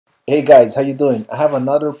Hey guys, how you doing? I have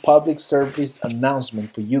another public service announcement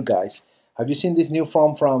for you guys. Have you seen this new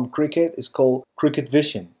phone from Cricket? It's called Cricket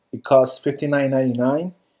Vision. It costs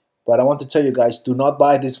 $59.99, but I want to tell you guys, do not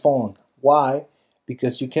buy this phone. Why?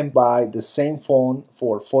 Because you can buy the same phone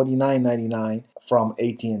for $49.99 from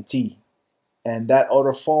AT&T. And that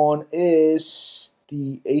other phone is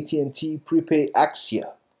the AT&T prepaid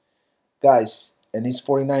Axia. Guys, and it's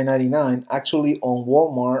 $49.99. Actually on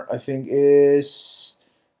Walmart, I think is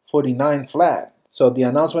 49 flat. So the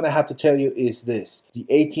announcement I have to tell you is this: the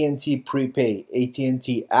AT&T prepaid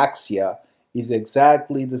AT&T Axia is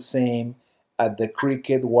exactly the same as the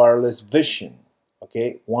Cricket Wireless Vision.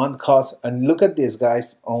 Okay, one costs, and look at this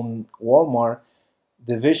guys, on Walmart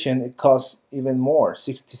the Vision, it costs even more,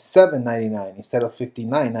 $67.99 instead of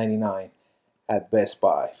 $59.99 at Best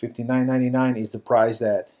Buy. $59.99 is the price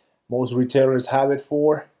that most retailers have it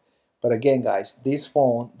for. But again guys, this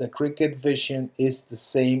phone, the Cricket Vision, is the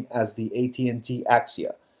same as the AT&T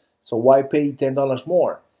Axia. So why pay $10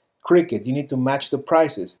 more? Cricket, you need to match the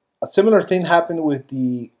prices. A similar thing happened with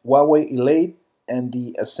the Huawei Elate and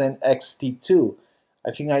the Ascend XT2.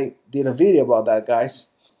 I think I did a video about that, guys.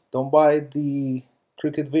 Don't buy the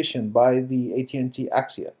Cricket Vision, buy the AT&T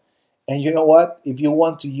Axia. And you know what? If you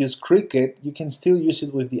want to use Cricket, you can still use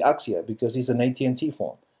it with the Axia because it's an AT&T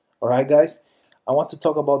phone. Alright guys? I want to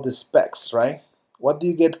talk about the specs, right? What do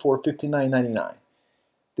you get for $59.99?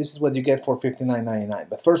 This is what you get for $59.99.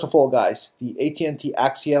 But first of all, guys, the AT&T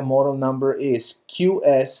Axia model number is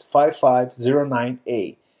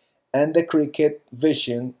QS5509A. And the Cricket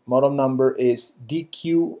Vision model number is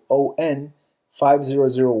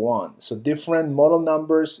DQON5001. So different model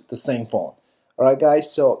numbers, the same phone. Alright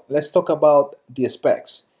guys, so let's talk about the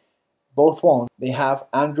specs. Both phones, they have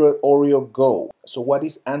Android Oreo Go. So what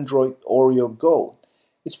is Android Oreo Go?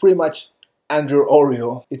 It's pretty much Android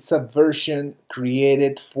Oreo. It's a version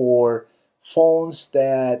created for phones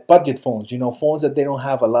that, budget phones, you know, phones that they don't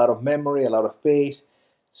have a lot of memory, a lot of space.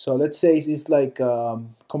 So let's say it's like a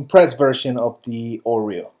compressed version of the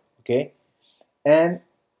Oreo, okay? And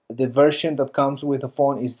the version that comes with the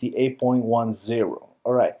phone is the 8.10.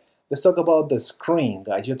 All right, let's talk about the screen,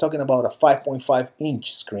 guys. You're talking about a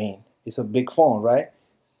 5.5-inch screen. It's a big phone, right?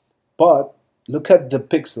 But look at the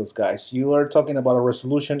pixels, guys. You are talking about a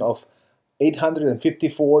resolution of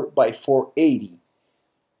 854 by 480.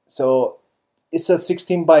 So it's a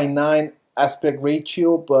 16:9 aspect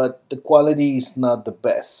ratio, but the quality is not the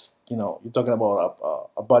best. You know, you're talking about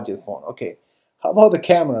a budget phone. Okay, how about the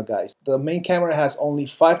camera, guys? The main camera has only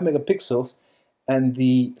 5 megapixels and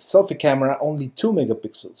the selfie camera only 2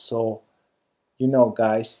 megapixels. So, you know,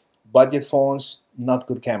 guys, budget phones, not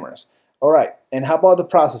good cameras. Alright, and how about the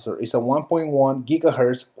processor? It's a 1.1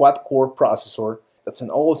 gigahertz quad-core processor. That's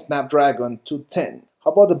an old Snapdragon 210.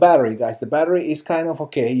 How about the battery, guys? The battery is kind of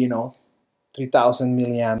okay, you know, 3000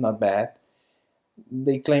 milliamp, not bad.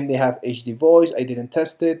 They claim they have HD voice. I didn't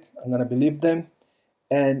test it. I'm gonna believe them.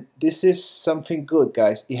 And this is something good,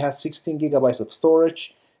 guys. It has 16 gigabytes of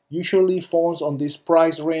storage. Usually phones on this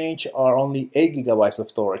price range are only 8 gigabytes of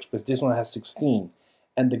storage, but this one has 16.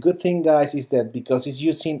 And the good thing, guys, is that because it's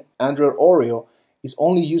using Android Oreo, it's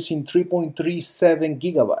only using 3.37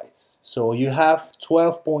 gigabytes. So you have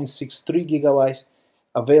 12.63 gigabytes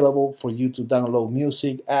available for you to download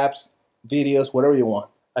music, apps, videos, whatever you want.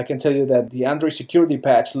 I can tell you that the Android security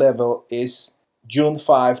patch level is June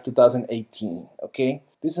 5, 2018. Okay?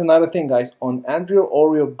 This is another thing, guys. On Android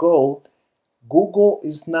Oreo Go, Google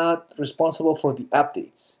is not responsible for the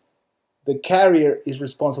updates. The carrier is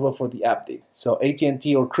responsible for the update. So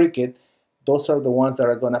AT&T or Cricket, those are the ones that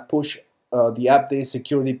are going to push the update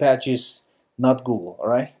security patches, not Google. All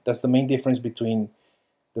right, that's the main difference between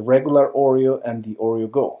the regular Oreo and the Oreo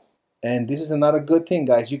Go. And this is another good thing,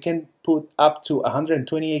 guys. You can put up to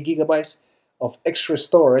 128 gigabytes of extra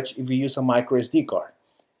storage if you use a microSD card.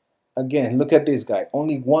 Again, look at this guy,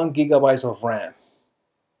 only 1 gigabyte of RAM.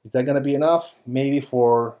 Is that going to be enough? Maybe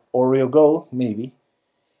for Oreo Go, maybe.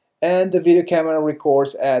 And the video camera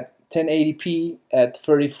records at 1080p at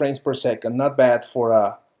 30 frames per second. Not bad for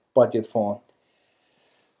a budget phone.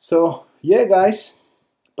 So yeah, guys,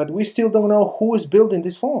 but we still don't know who is building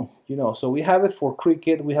this phone. You know, so we have it for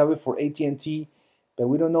Cricket, we have it for AT&T, but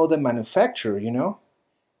we don't know the manufacturer. You know,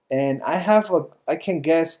 and I can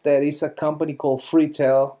guess that it's a company called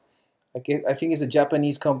Freetel. I think it's a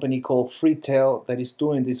Japanese company called Freetel that is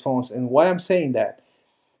doing these phones. And why I'm saying that?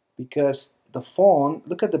 Because the phone,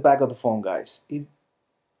 look at the back of the phone, guys.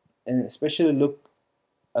 And especially look,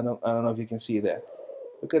 I don't know if you can see that.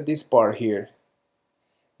 Look at this part here.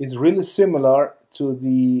 It's really similar to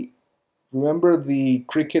the, remember the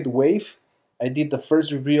Cricket Wave? I did the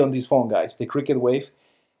first review on this phone, guys, the Cricket Wave.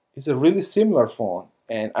 It's a really similar phone,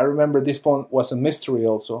 and I remember this phone was a mystery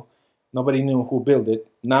also. Nobody knew who built it.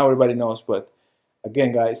 Now everybody knows, but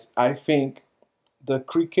again, guys, I think the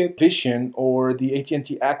Cricket Vision or the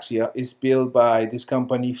AT&T Axia is built by this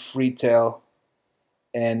company Freetel,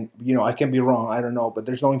 and I can be wrong, I don't know, but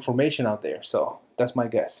there's no information out there, so that's my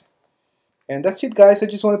guess. And that's it, guys. I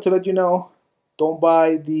just wanted to let you know, don't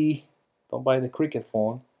buy the Cricket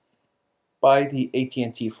phone, buy the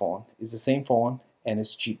AT&T phone. It's the same phone and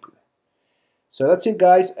it's cheaper. So that's it,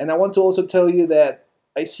 guys. And I want to also tell you that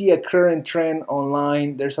I see a current trend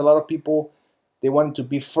online. There's a lot of people, they want to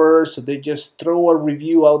be first, so they just throw a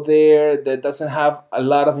review out there that doesn't have a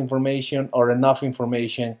lot of information or enough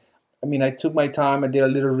information. I mean, I took my time, I did a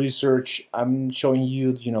little research. I'm showing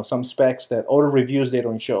you, some specs that other reviews they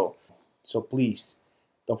don't show. So please,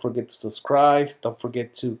 don't forget to subscribe. Don't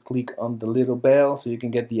forget to click on the little bell so you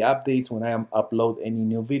can get the updates when I upload any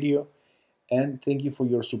new video. And thank you for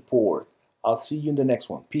your support. I'll see you in the next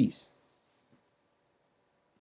one. Peace.